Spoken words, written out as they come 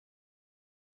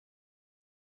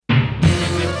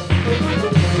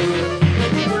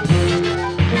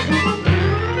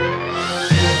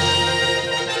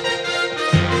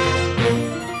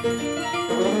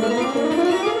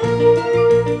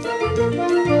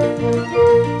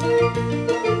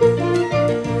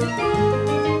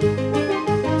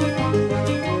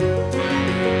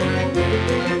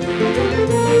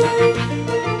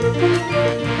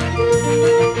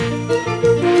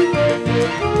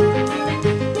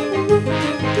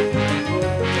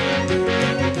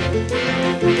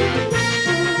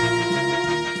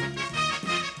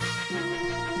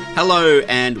Hello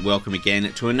and welcome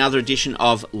again to another edition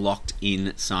of Locked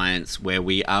in Science, where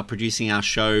we are producing our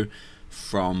show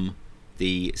from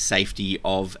the safety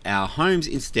of our homes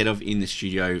instead of in the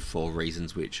studio for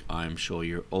reasons which I'm sure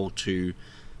you're all too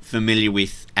familiar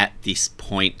with at this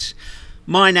point.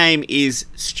 My name is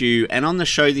Stu, and on the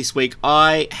show this week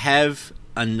I have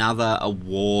another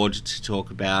award to talk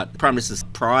about. The Prime Minister's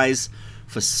Prize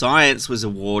for Science was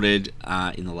awarded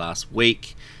in the last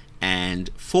week, and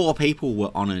 4 people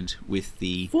were honoured with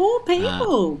the... 4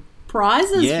 people?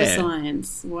 Prizes for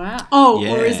science? Wow. Oh,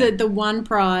 yeah. Or is it the one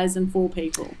prize and 4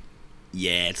 people?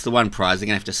 Yeah, it's the one prize. They're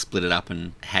going to have to split it up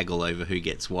and haggle over who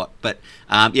gets what. But,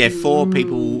 4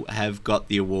 people have got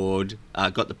the award,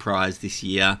 got the prize this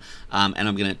year, and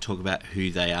I'm going to talk about who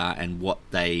they are and what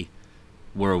they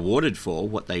were awarded for,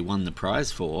 what they won the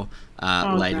prize for,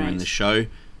 later in the show.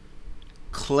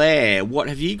 Claire, what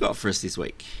have you got for us this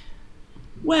week?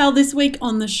 Well, this week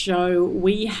on the show,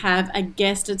 we have a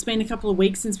guest. It's been a couple of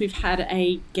weeks since we've had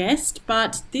a guest,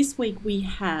 but this week we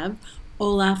have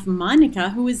Olaf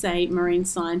Meinecker, who is a marine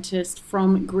scientist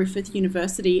from Griffith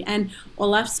University, and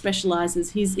Olaf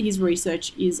specialises, his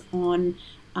research is on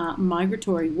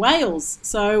migratory whales,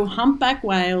 so humpback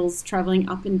whales travelling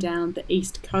up and down the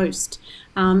east coast.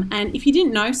 And if you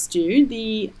didn't know, Stu,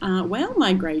 the whale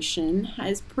migration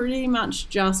has pretty much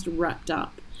just wrapped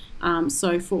up.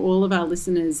 So for all of our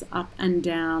listeners up and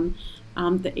down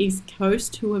the East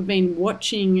Coast who have been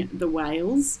watching the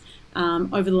whales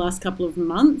over the last couple of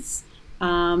months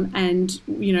and,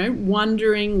 you know,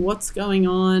 wondering what's going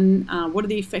on, what are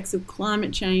the effects of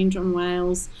climate change on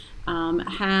whales,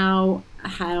 how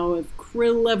have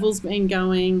krill levels been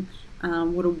going,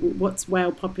 what's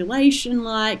whale population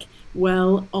like?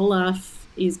 Well, Olaf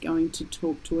is going to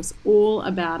talk to us all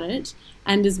about it,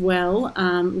 and as well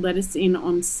let us in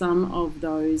on some of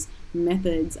those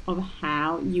methods of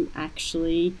how you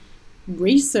actually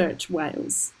research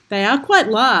whales. They are quite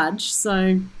large,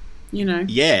 so, you know.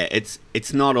 Yeah,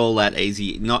 it's not all that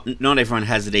easy. Not everyone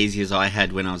has it easy as I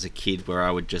had when I was a kid, where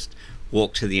I would just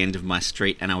walk to the end of my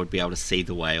street and I would be able to see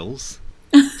the whales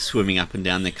swimming up and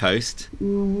down the coast.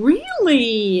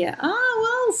 Really?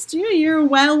 Oh, well, Stu, you're a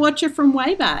whale watcher from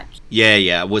way back.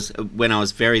 Yeah. It was when I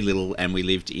was very little, and we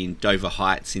lived in Dover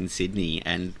Heights in Sydney,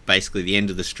 and basically the end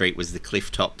of the street was the cliff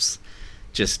tops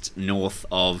just north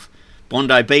of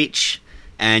Bondi Beach,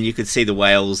 and you could see the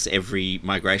whales every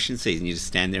migration season. You just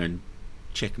stand there and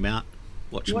check them out,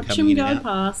 watch them coming in and out. Go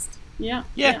past. Yeah.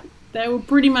 They were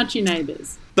pretty much your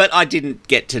neighbours. But I didn't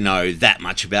get to know that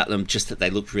much about them, just that they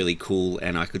looked really cool,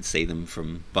 and I could see them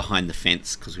from behind the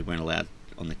fence because we weren't allowed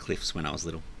on the cliffs when I was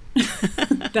little.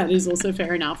 That is also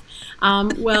fair enough.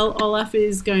 Well, Olaf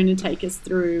is going to take us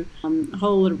through a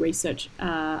whole lot of research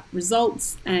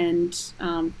results and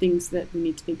things that we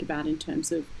need to think about in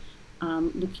terms of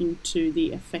looking to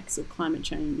the effects of climate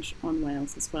change on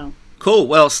whales as well. Cool.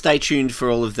 Well, stay tuned for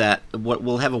all of that.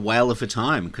 We'll have a whale of a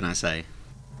time, can I say?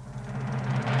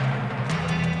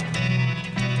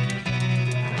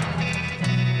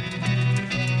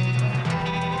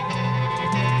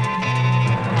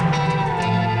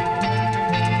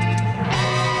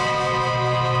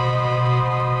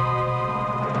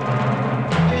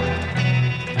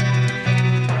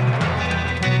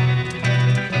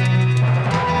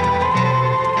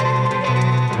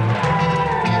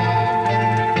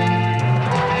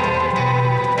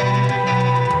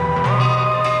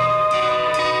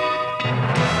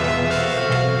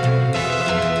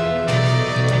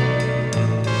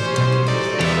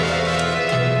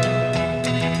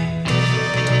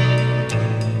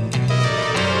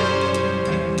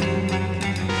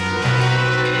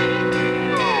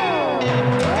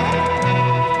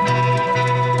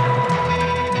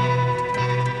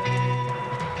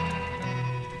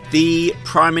 The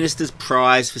Prime Minister's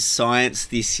Prize for Science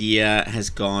this year has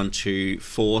gone to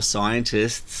 4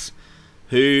 scientists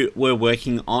who were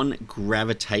working on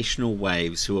gravitational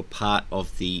waves, who are part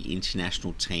of the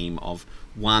international team of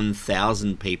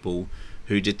 1,000 people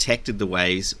who detected the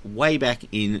waves way back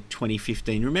in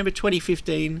 2015. Remember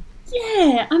 2015?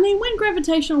 Yeah, I mean, when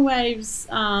gravitational waves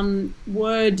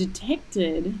were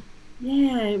detected,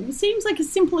 it seems like a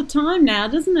simpler time now,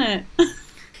 doesn't it?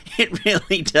 It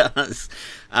really does.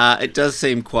 It does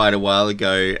seem quite a while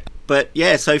ago. But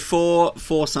yeah, so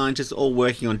four scientists all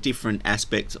working on different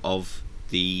aspects of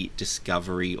the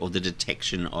discovery or the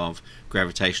detection of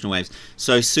gravitational waves.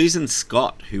 So Susan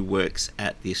Scott, who works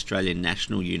at the Australian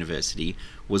National University,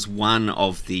 was one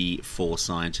of the 4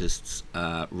 scientists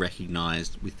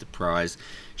recognised with the prize.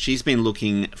 She's been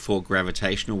looking for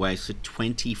gravitational waves for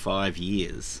 25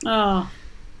 years. Oh,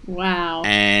 wow.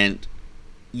 And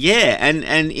yeah, and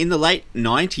in the late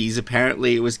 90s,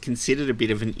 apparently it was considered a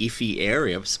bit of an iffy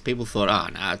area. People thought, oh,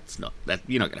 no, it's not that,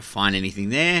 you're not going to find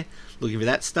anything there looking for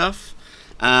that stuff.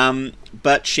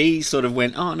 But she sort of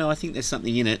went, oh, no, I think there's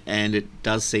something in it. And it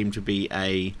does seem to be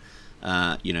a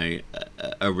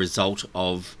result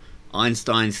of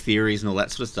Einstein's theories and all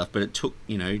that sort of stuff. But it took,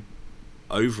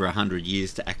 over 100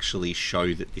 years to actually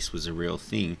show that this was a real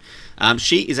thing.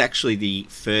 She is actually the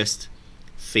first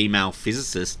female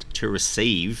physicist to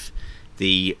receive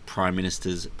the Prime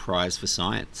Minister's Prize for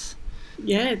Science.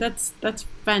 Yeah, that's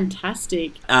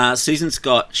fantastic. Susan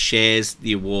Scott shares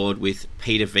the award with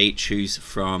Peter Veitch, who's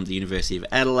from the University of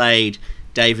Adelaide,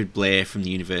 David Blair from the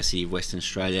University of Western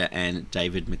Australia, and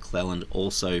David McClelland,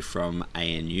 also from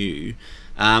ANU.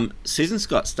 Susan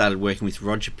Scott started working with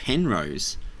Roger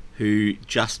Penrose, who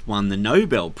just won the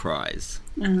Nobel Prize.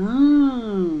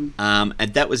 Oh.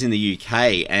 And that was in the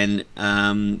UK, and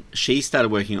she started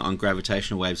working on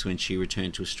gravitational waves when she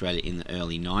returned to Australia in the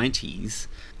early 90s.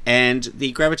 And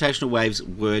the gravitational waves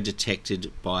were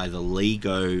detected by the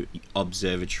LIGO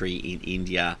Observatory in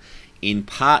India, in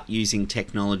part using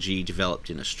technology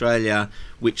developed in Australia,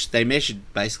 which they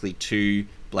measured basically 2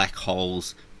 black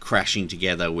holes crashing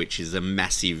together, which is a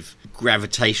massive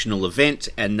gravitational event,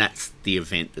 and that's the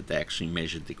event that they actually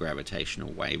measured the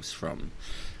gravitational waves from.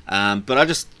 But I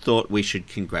just thought we should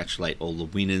congratulate all the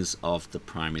winners of the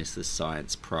Prime Minister's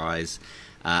Science Prize.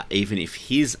 Even if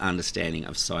his understanding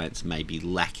of science may be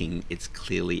lacking, it's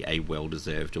clearly a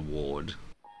well-deserved award.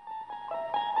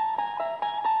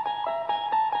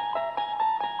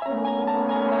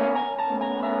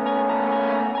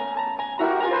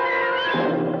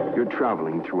 You're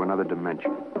traveling through another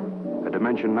dimension. A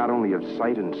dimension not only of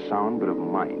sight and sound, but of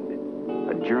mind.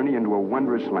 A journey into a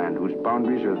wondrous land whose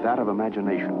boundaries are that of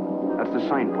imagination. That's the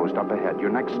signpost up ahead.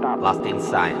 Your next stop. Lost in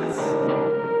Science.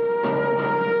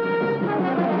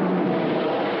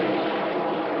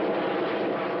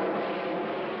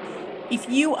 If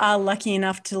you are lucky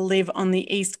enough to live on the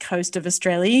east coast of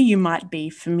Australia, you might be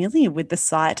familiar with the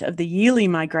site of the yearly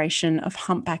migration of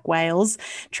humpback whales,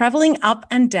 travelling up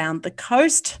and down the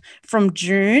coast from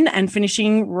June and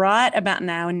finishing right about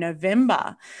now in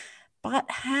November.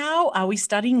 But how are we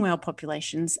studying whale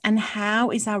populations, and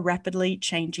how is our rapidly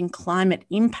changing climate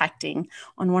impacting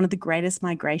on one of the greatest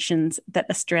migrations that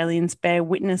Australians bear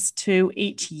witness to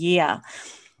each year?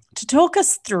 To talk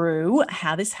us through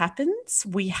how this happens,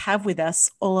 we have with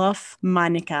us Olaf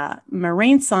Meinecker,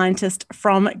 marine scientist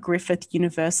from Griffith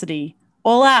University.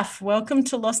 Olaf, welcome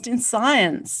to Lost in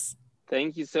Science.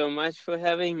 Thank you so much for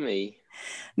having me.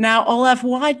 Now, Olaf,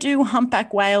 why do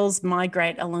humpback whales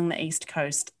migrate along the east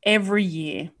coast every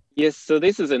year? Yes, so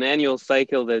this is an annual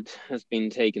cycle that has been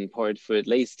taking part for at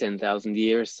least 10,000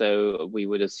 years. So we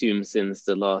would assume since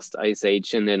the last ice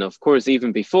age. And then, of course,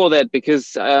 even before that,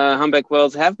 because humpback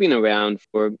whales have been around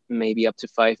for maybe up to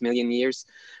 5 million years.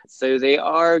 So they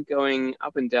are going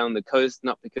up and down the coast,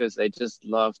 not because they just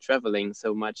love traveling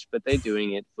so much, but they're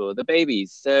doing it for the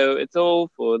babies. So it's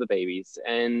all for the babies.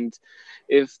 And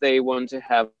if they want to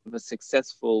have a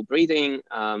successful breeding,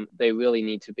 they really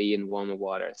need to be in warmer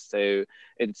water. So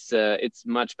it's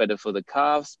much better for the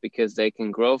calves because they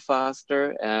can grow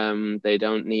faster. They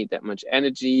don't need that much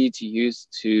energy to use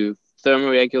to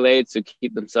thermoregulate to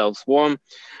keep themselves warm.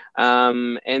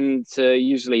 And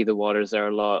usually the waters are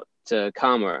a lot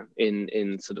calmer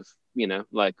in sort of,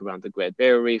 like around the Great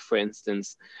Barrier Reef, for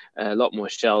instance, a lot more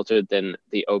sheltered than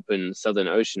the open Southern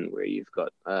Ocean where you've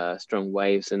got strong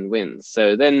waves and winds.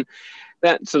 So then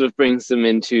that sort of brings them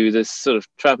into this sort of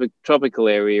tropical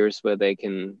areas where they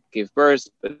can give birth,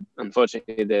 but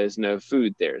unfortunately there's no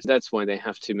food there. So that's why they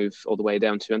have to move all the way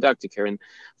down to Antarctica and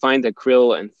find the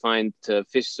krill and find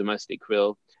fish, so mostly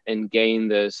krill, and gain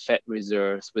those fat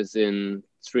reserves within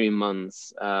 3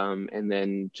 months, and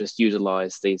then just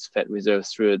utilize these fat reserves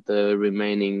through the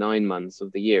remaining 9 months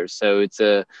of the year. So it's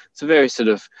a very sort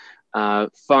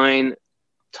of fine,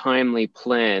 timely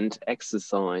planned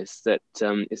exercise that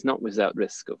is not without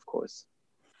risk, of course.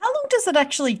 How long does it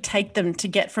actually take them to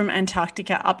get from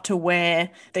Antarctica up to where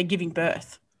they're giving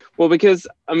birth? Well, because,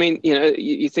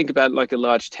 you think about like a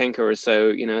large tanker or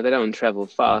so, they don't travel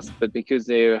fast, but because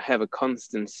they have a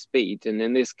constant speed, and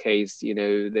in this case,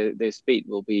 their speed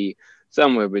will be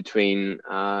somewhere between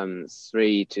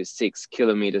 3 to 6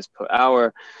 kilometers per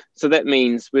hour. So that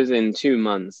means within 2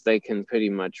 months, they can pretty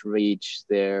much reach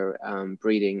their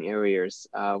breeding areas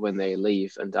when they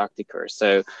leave Antarctica.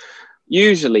 So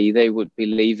usually they would be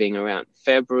leaving around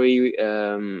February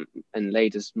and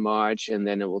latest March, and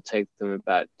then it will take them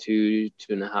about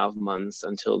 2.5 months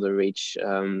until they reach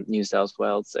New South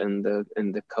Wales and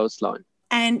the coastline.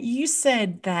 And you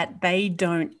said that they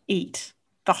don't eat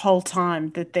the whole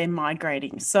time that they're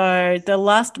migrating. So the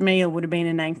last meal would have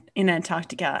been in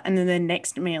Antarctica, and then the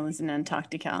next meal is in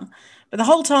Antarctica. But the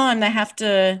whole time they have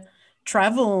to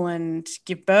travel and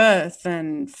give birth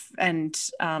and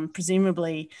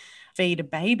presumably feed a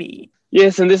baby.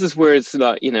 Yes, and this is where it's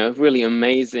like, really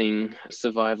amazing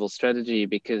survival strategy,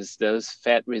 because those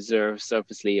fat reserves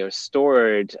obviously are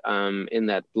stored in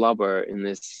that blubber, in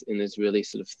this really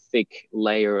sort of thick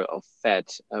layer of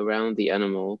fat around the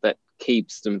animal that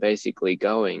keeps them basically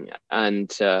going. And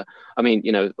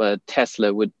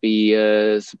Tesla would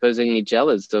be supposedly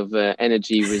jealous of an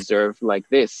energy reserve like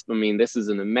this. I mean, this is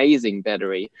an amazing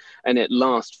battery, and it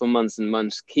lasts for months and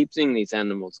months, keeping these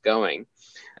animals going.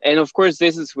 And of course,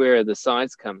 this is where the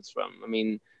size comes from. I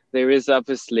mean, there is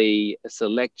obviously a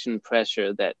selection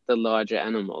pressure that the larger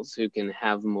animals who can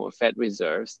have more fat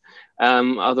reserves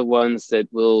are the ones that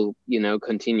will,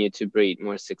 continue to breed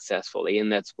more successfully.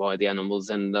 And that's why the animals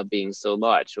end up being so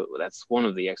large. So that's one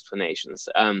of the explanations.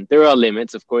 There are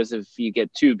limits. Of course, if you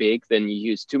get too big, then you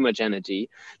use too much energy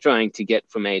trying to get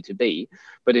from A to B.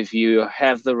 But if you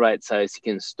have the right size,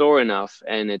 you can store enough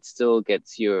and it still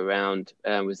gets you around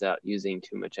without using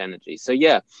too much energy. So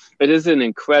yeah, it is an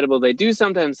incredible, they do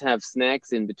sometimes have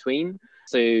snacks in between.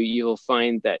 So you'll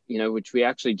find that, which we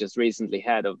actually just recently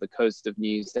had off the coast of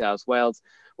New South Wales,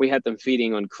 we had them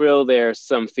feeding on krill there,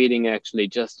 some feeding actually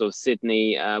just off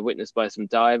Sydney, witnessed by some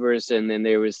divers. And then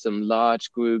there was some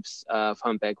large groups of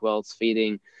humpback whales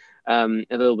feeding a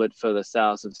little bit further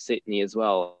south of Sydney as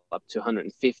well, up to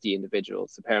 150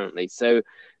 individuals apparently. So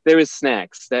there is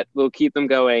snacks that will keep them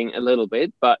going a little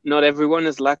bit, but not everyone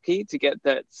is lucky to get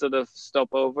that sort of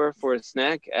stopover for a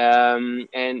snack. And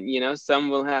some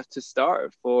will have to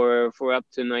starve for up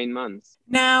to 9 months.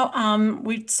 Now,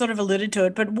 we've sort of alluded to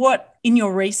it, but what in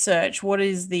your research, what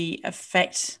is the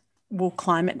effect will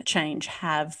climate change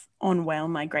have on whale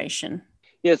migration?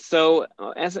 Yes, so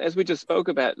as we just spoke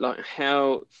about, like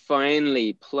how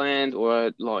finely planned,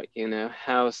 or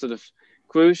how sort of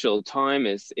crucial time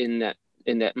is in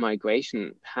that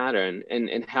migration pattern,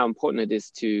 and how important it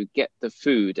is to get the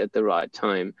food at the right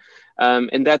time,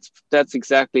 and that's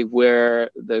exactly where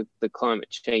the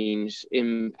climate change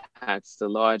impacts the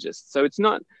largest. So it's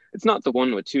not the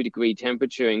 1 or 2 degree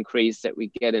temperature increase that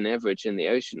we get in average in the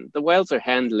ocean. The whales are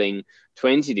handling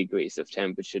 20 degrees of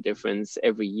temperature difference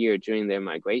every year during their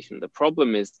migration. The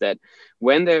problem is that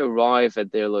when they arrive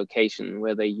at their location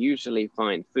where they usually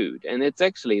find food, and it's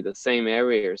actually the same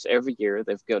areas every year,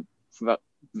 they've got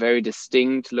very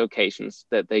distinct locations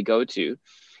that they go to.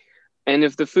 And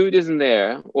if the food isn't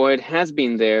there, or it has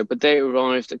been there, but they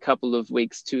arrived a couple of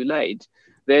weeks too late,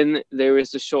 then there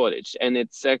is a shortage, and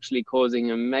it's actually causing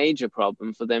a major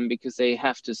problem for them, because they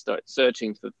have to start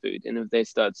searching for food. And if they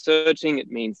start searching, it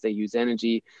means they use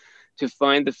energy to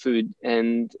find the food,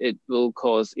 and it will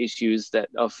cause issues that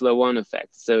are flow-on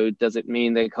effects. So does it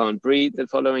mean they can't breed the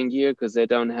following year because they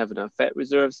don't have enough fat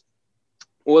reserves?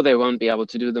 Or they won't be able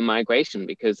to do the migration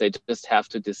because they just have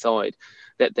to decide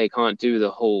that they can't do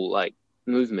the whole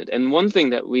movement. And one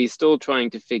thing that we're still trying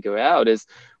to figure out is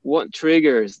what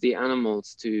triggers the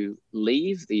animals to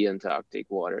leave the Antarctic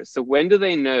waters. So when do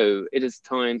they know it is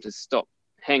time to stop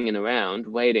hanging around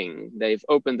waiting? They've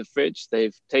opened the fridge,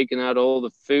 they've taken out all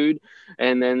the food,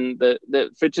 and then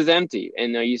the fridge is empty.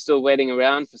 And are you still waiting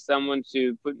around for someone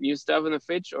to put new stuff in the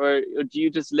fridge, or do you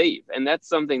just leave? And that's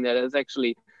something that is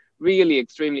actually really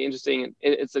extremely interesting.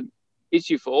 It's an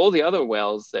issue for all the other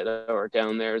whales that are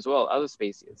down there as well, other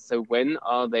species. So when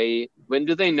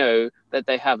do they know that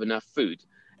they have enough food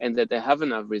and that they have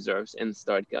enough reserves and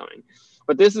start going?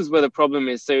 But this is where the problem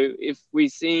is. So if we're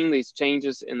seeing these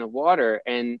changes in the water,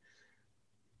 and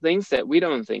things that we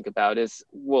don't think about is,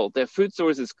 well, their food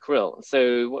source is krill.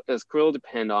 So what does krill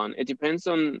depend on? It depends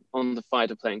on the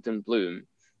phytoplankton bloom,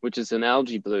 which is an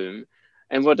algae bloom.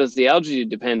 And what does the algae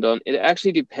depend on? It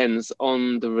actually depends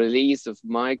on the release of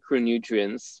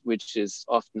micronutrients, which is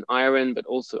often iron, but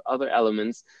also other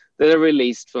elements that are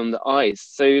released from the ice.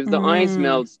 So if the ice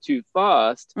melts too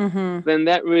fast, then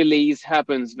that release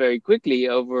happens very quickly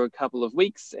over a couple of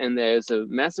weeks, and there's a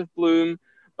massive bloom.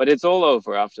 but it's all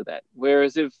over after that.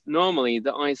 Whereas if normally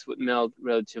the ice would melt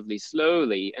relatively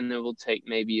slowly, and it will take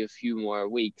maybe a few more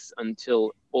weeks until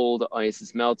all the ice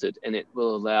is melted, and it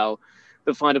will allow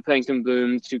the phytoplankton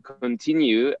bloom to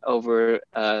continue over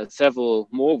several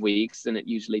more weeks than it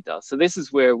usually does. So this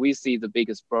is where we see the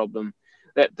biggest problem,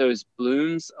 that those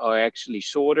blooms are actually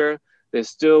shorter. They're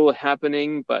still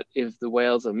happening, but if the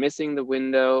whales are missing the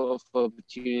window of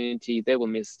opportunity, they will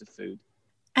miss the food.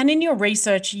 And in your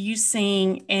research, are you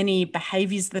seeing any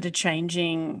behaviours that are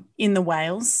changing in the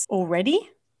whales already?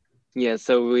 Yeah,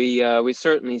 so we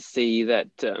certainly see that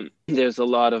there's a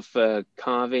lot of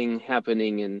calving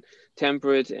happening in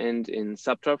temperate and in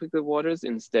subtropical waters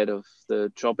instead of the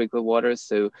tropical waters.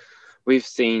 So we've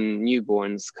seen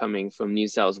newborns coming from New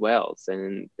South Wales,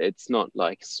 and it's not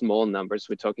like small numbers,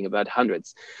 we're talking about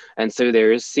hundreds. And so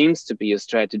there seems to be a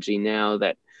strategy now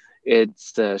that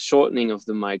it's the shortening of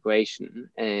the migration,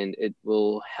 and it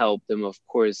will help them, of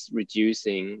course,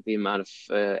 reducing the amount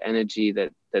of energy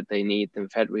that they need, the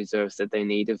fat reserves that they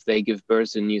need if they give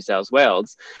birth in New South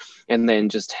Wales, and then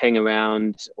just hang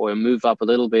around or move up a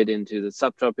little bit into the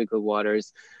subtropical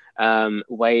waters,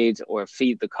 wait or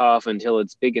feed the calf until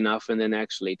it's big enough, and then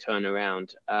actually turn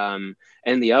around. And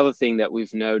the other thing that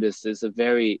we've noticed is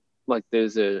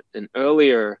there's an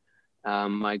earlier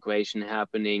migration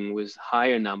happening with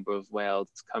higher number of whales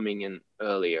coming in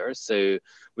earlier. So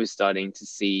we're starting to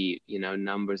see,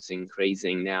 numbers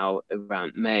increasing now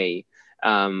around May,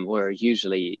 where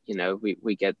usually,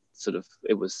 we get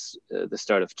it was the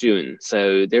start of June.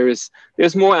 So there's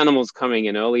more animals coming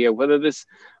in earlier. Whether this,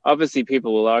 obviously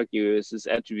people will argue, is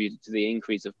attributed to the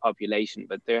increase of population,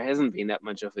 but there hasn't been that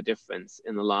much of a difference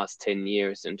in the last 10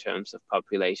 years in terms of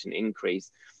population increase.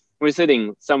 We're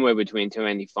sitting somewhere between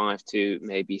 25 to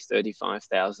maybe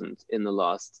 35,000 in the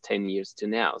last 10 years to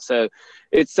now. So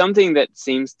it's something that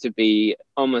seems to be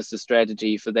almost a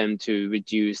strategy for them to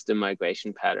reduce the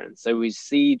migration pattern. So we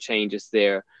see changes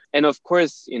there. And of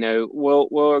course,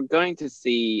 we're going to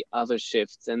see other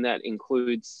shifts, and that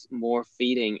includes more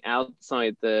feeding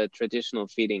outside the traditional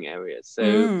feeding areas.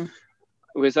 So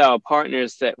with our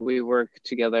partners that we work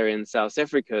together in South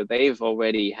Africa, they've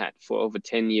already had for over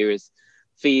 10 years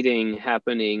feeding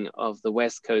happening of the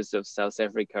west coast of South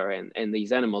Africa, and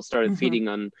these animals started feeding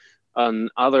on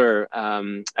other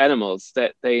animals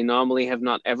that they normally have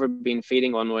not ever been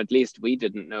feeding on, or at least we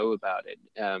didn't know about it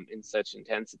in such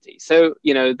intensity. So,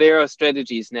 there are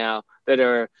strategies now that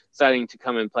are starting to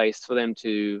come in place for them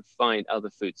to find other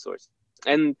food sources.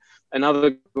 And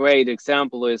another great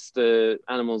example is the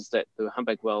animals that the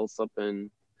humpback whales up in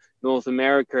North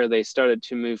America, they started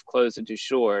to move closer to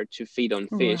shore to feed on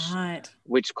fish,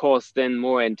 which caused then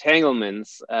more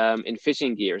entanglements in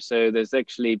fishing gear. So there's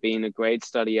actually been a great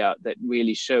study out that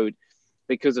really showed,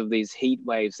 because of these heat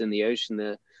waves in the ocean,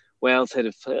 the whales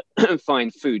had to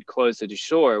find food closer to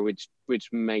shore, which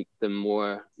make them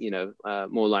more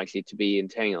likely to be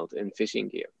entangled in fishing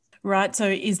gear. Right. So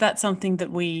is that something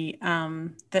that we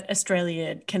that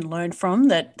Australia can learn from,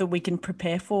 that we can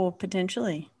prepare for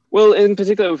potentially? Well, in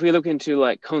particular, if we look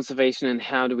into conservation and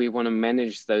how do we want to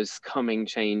manage those coming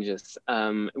changes,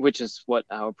 which is what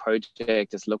our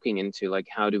project is looking into,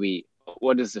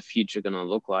 what is the future going to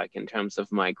look like in terms of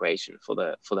migration for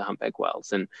the humpback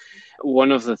whales? And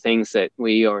one of the things that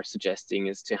we are suggesting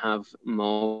is to have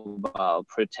mobile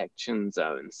protection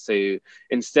zones. So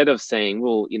instead of saying,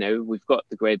 well, we've got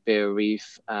the Great Barrier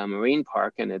Reef Marine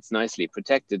Park and it's nicely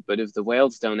protected, but if the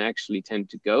whales don't actually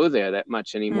tend to go there that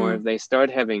much anymore, if they start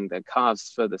having the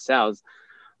calves further south,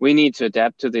 we need to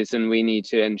adapt to this, and we need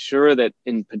to ensure that,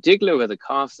 in particular where the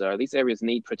calves are, these areas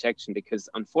need protection, because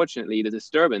unfortunately the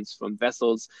disturbance from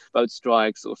vessels, boat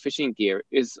strikes, or fishing gear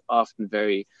is often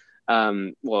very,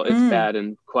 it's bad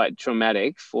and quite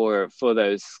traumatic for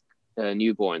those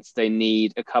newborns. They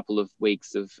need a couple of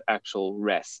weeks of actual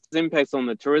rest. It impacts on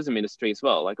the tourism industry as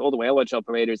well, like all the whale watch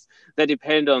operators that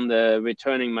depend on the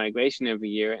returning migration every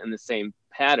year and the same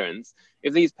patterns.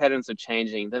 If these patterns are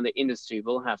changing, then the industry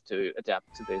will have to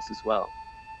adapt to this as well.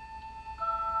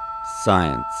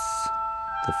 Science,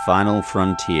 the final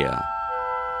frontier.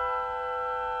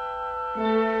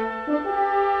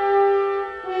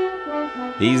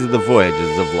 These are the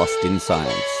voyages of Lost in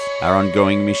Science, our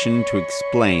ongoing mission to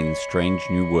explain strange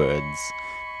new words,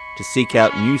 to seek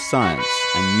out new science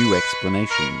and new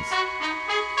explanations,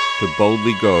 to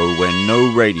boldly go where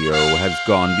no radio has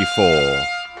gone before.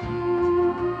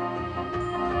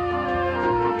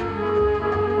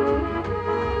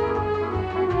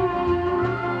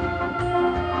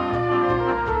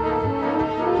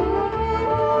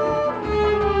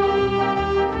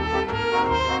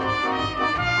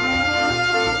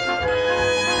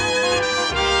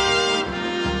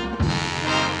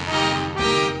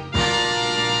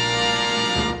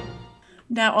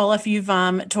 Now, Olaf, you've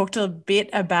talked a bit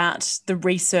about the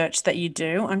research that you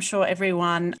do. I'm sure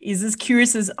everyone is as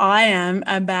curious as I am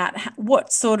about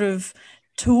what sort of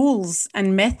tools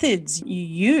and methods you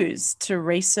use to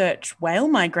research whale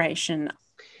migration.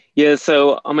 Yeah,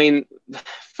 so I mean,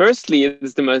 firstly,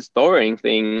 it's the most boring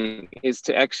thing is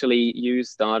to actually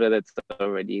use data that's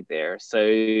already there.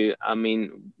 So, I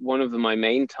mean, one of my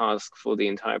main tasks for the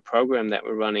entire program that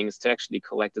we're running is to actually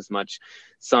collect as much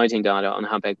sighting data on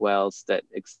humpback whales that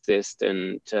exist,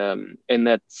 and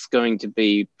that's going to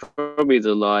be probably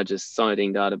the largest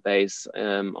sighting database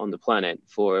on the planet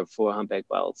for humpback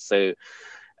whales. So,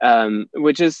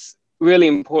 which is really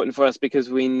important for us because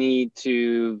we need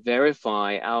to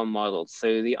verify our models.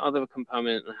 So the other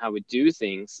component on how we do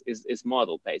things is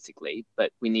model basically,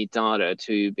 but we need data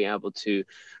to be able to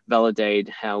validate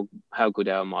how good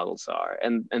our models are.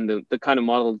 And the kind of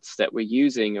models that we're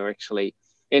using are actually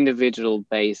individual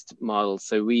based models.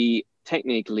 So we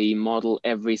technically model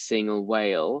every single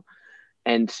whale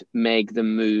and make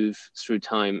them move through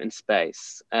time and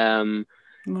space. Wow.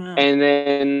 And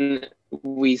then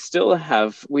we still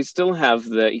have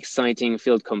the exciting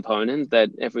field component that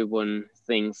everyone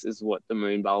thinks is what the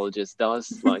marine biologist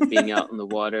does, like being out in the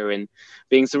water and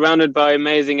being surrounded by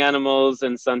amazing animals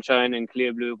and sunshine and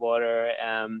clear blue water.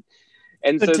 And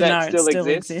Good so to that know. still It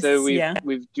exists. So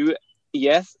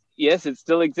yes, it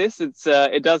still exists.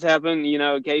 It does happen,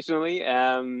 occasionally.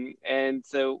 And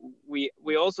so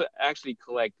we also actually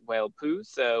collect whale poo.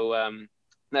 So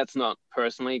that's not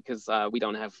personally because we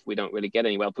don't really get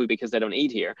any whale poo because they don't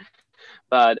eat here.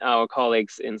 But our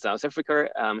colleagues in South Africa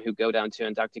who go down to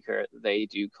Antarctica, they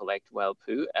do collect whale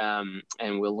poo,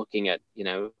 and we're looking at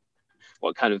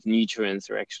what kind of nutrients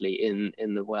are actually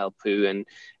in the whale poo, and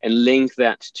link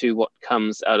that to what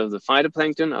comes out of the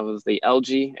phytoplankton, out of the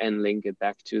algae, and link it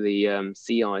back to the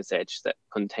sea ice edge that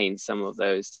contains some of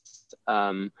those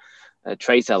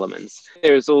trace elements.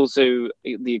 There's also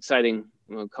the exciting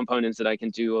components that I can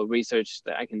do, or research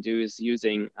that I can do, is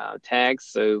using tags.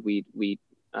 So we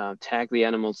tag the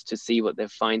animals to see what their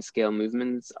fine scale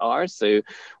movements are. So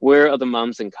where are the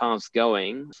mums and calves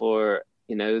going for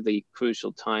the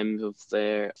crucial time of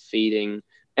their feeding,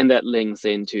 and that links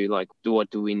into like what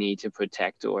do we need to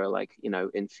protect, or like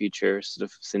in future sort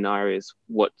of scenarios,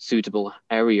 what suitable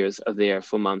areas are there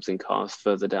for mums and calves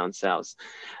further down south.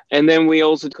 And then we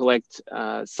also collect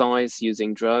size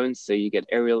using drones, so you get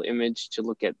aerial image to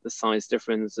look at the size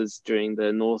differences during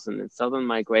the northern and southern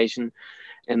migration,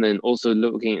 and then also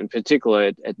looking in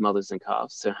particular at mothers and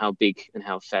calves, so how big and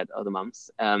how fat are the mums.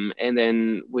 And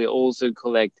then we also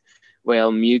collect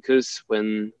whale mucus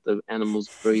when the animals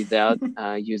breathe out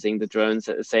using the drones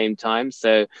at the same time.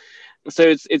 So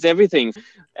it's everything.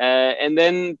 And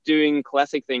then doing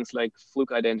classic things like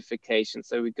fluke identification.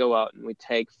 So we go out and we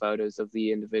take photos of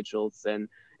the individuals and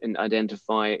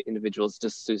identify individuals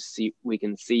just to see, we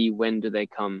can see when do they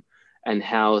come and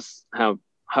how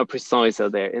precise are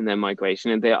they in their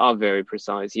migration. And they are very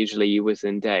precise. Usually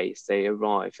within days, they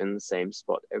arrive in the same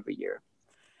spot every year.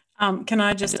 Can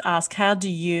I just ask, how do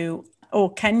you,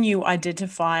 or can you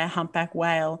identify a humpback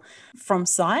whale from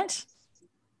sight?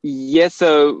 Yes,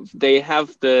 so they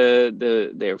have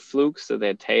their flukes, so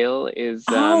their tail is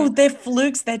their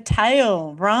flukes, their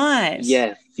tail, right?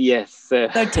 Yes. So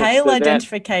tail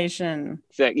identification.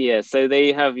 Exactly. Yeah. So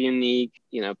they have unique,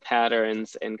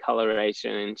 patterns and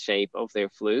coloration and shape of their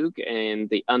fluke, and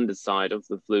the underside of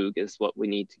the fluke is what we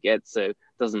need to get. So it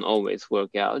doesn't always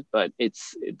work out, but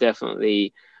it's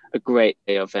definitely a great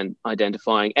way of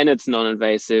identifying, and it's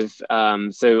non-invasive.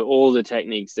 So all the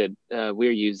techniques that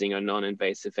we're using are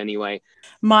non-invasive anyway.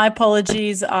 My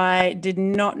apologies. I did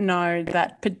not know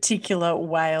that particular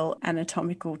whale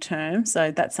anatomical term.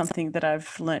 So that's something that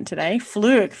I've learned today.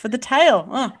 Fluke for the tail.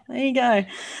 Oh, there you go.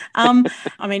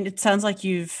 I mean, it sounds like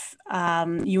you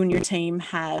and your team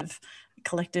have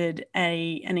collected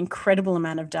an incredible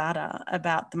amount of data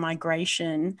about the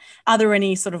migration. Are there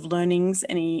any sort of learnings,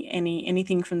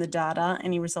 anything from the data,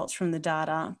 any results from the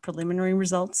data, preliminary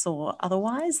results or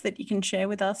otherwise, that you can share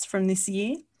with us from this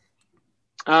year?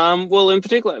 Well, in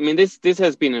particular, I mean, this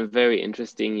has been a very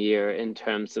interesting year in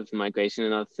terms of migration,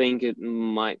 and I think it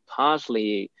might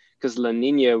partially because La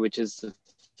Nina, which is the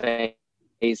phase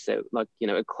that, like,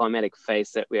 a climatic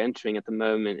phase that we're entering at the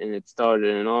moment, and it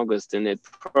started in August, and it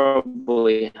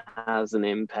probably has an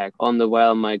impact on the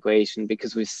whale migration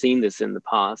because we've seen this in the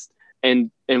past, and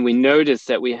we noticed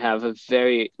that we have a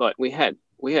very, like, we had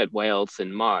whales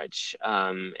in March,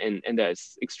 and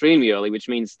that's extremely early, which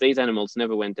means these animals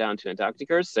never went down to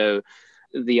Antarctica. So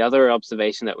the other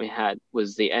observation that we had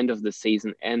was the end of the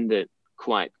season ended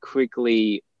quite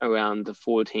quickly around the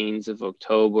 14th of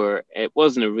October, it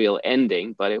wasn't a real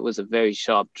ending, but it was a very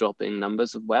sharp drop in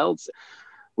numbers of whales.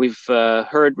 We've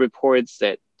heard reports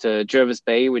that Jervis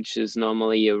Bay, which is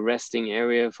normally a resting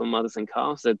area for mothers and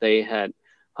calves, that they had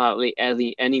hardly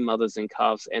any mothers and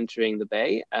calves entering the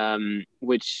bay,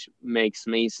 which makes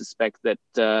me suspect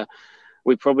that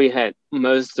we probably had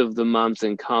most of the moms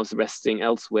and calves resting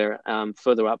elsewhere,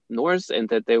 further up north, and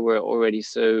that they were already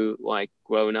so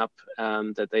grown up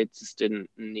that they just didn't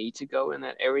need to go in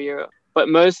that area. But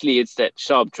mostly it's that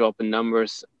sharp drop in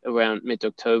numbers around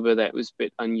mid-October that was a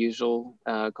bit unusual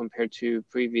compared to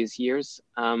previous years.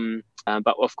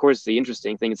 But of course, the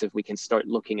interesting thing is if we can start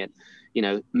looking at,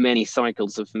 many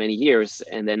cycles of many years,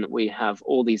 and then we have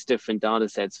all these different data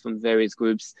sets from various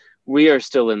groups. We are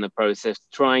still in the process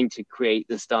trying to create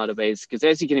this database because,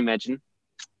 as you can imagine,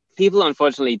 people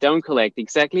unfortunately don't collect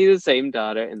exactly the same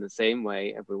data in the same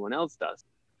way everyone else does.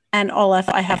 And Olaf,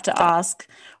 I have to ask,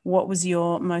 what was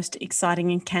your most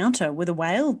exciting encounter with a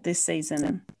whale this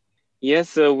season? Yeah,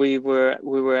 so we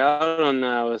were out on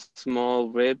our small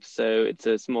rib, so it's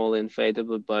a small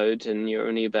inflatable boat, and you're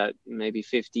only about maybe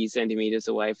 50 centimeters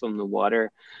away from the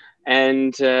water,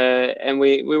 and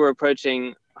we were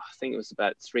approaching. I think it was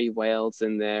about 3 whales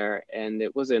in there, and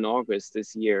it was in August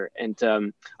this year, and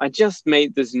I just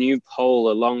made this new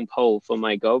pole, a long pole for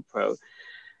my GoPro.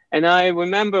 And I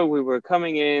remember we were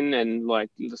coming in and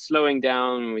slowing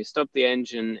down, and we stopped the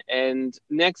engine, and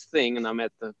next thing, and I'm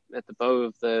at the bow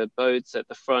of the boats at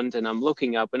the front, and I'm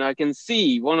looking up, and I can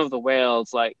see one of the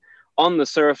whales on the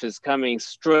surface coming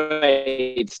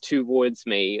straight towards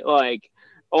me,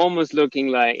 almost looking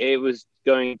like it was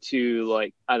going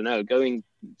to going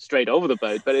straight over the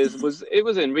boat, but it was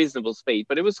in reasonable speed,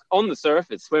 but it was on the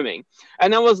surface swimming.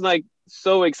 And I was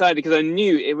so excited because I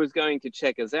knew it was going to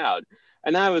check us out.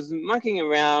 And I was mucking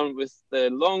around with the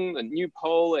new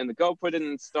pole, and the GoPro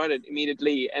didn't start it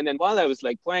immediately. And then while I was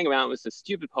playing around with the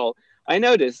stupid pole, I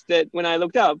noticed that when I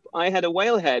looked up, I had a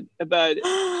whale head about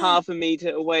half a meter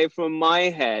away from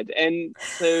my head. And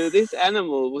so this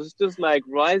animal was just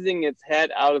rising its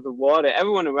head out of the water.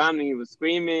 Everyone around me was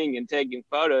screaming and taking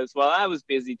photos while I was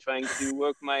busy trying to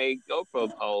work my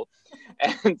GoPro pole.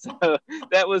 And so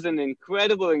that was an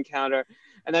incredible encounter.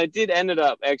 And I ended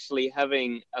up actually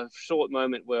having a short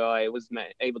moment where I was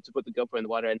able to put the GoPro in the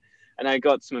water, and I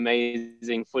got some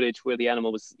amazing footage where the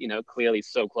animal was, clearly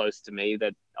so close to me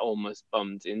that almost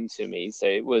bumped into me. So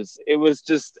it was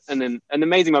just an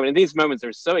amazing moment. And these moments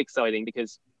are so exciting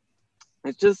because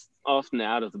it's just often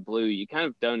out of the blue. You kind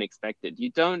of don't expect it.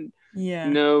 You don't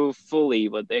know fully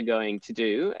what they're going to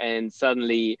do, and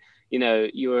suddenly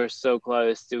you are so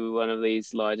close to one of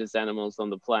these largest animals on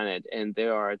the planet, and they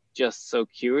are just so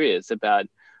curious about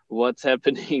what's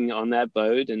happening on that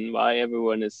boat and why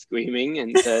everyone is screaming.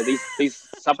 And these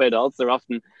sub-adults are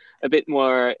often a bit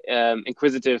more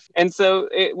inquisitive. And so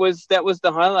that was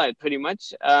the highlight pretty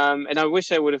much. And I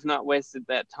wish I would have not wasted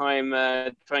that time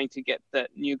trying to get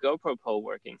that new GoPro pole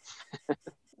working.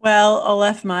 Well,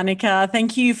 Olaf Meinecker,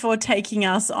 thank you for taking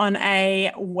us on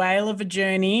a whale of a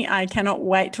journey. I cannot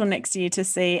wait till next year to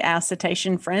see our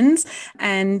cetacean friends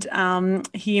and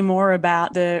hear more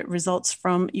about the results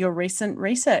from your recent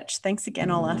research. Thanks again,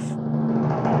 Olaf.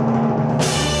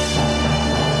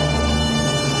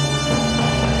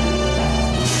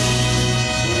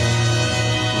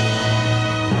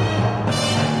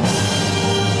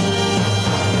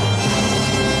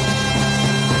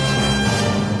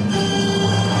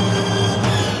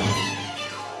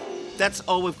 That's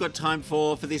all we've got time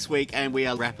for this week, and we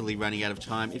are rapidly running out of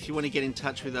time. If you want to get in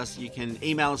touch with us, you can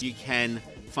email us. You can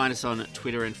find us on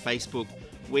Twitter and Facebook.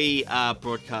 We are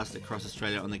broadcast across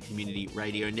Australia on the Community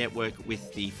Radio Network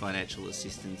with the financial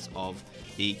assistance of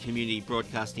the Community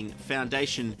Broadcasting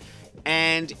Foundation.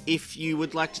 And if you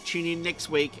would like to tune in next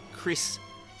week, Chris,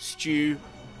 Stu,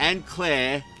 and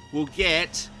Claire will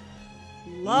get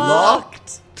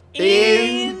Locked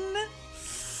in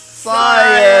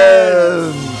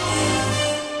Science!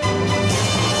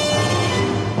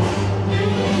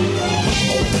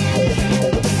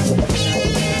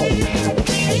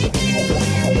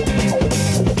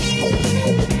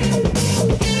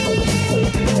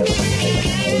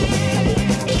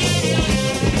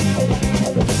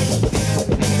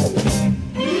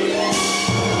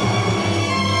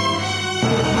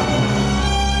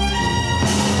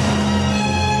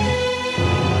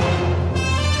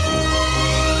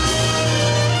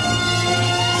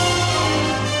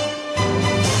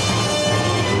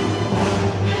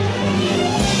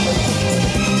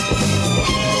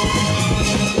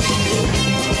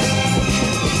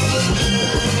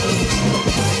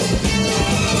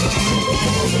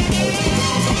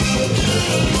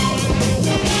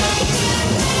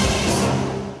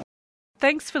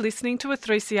 Thanks for listening to a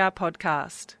 3CR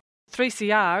podcast.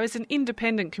 3CR is an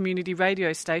independent community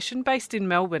radio station based in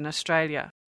Melbourne,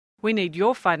 Australia. We need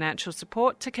your financial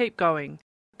support to keep going.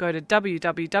 Go to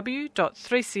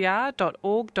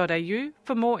www.3cr.org.au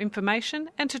for more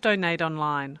information and to donate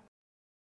online.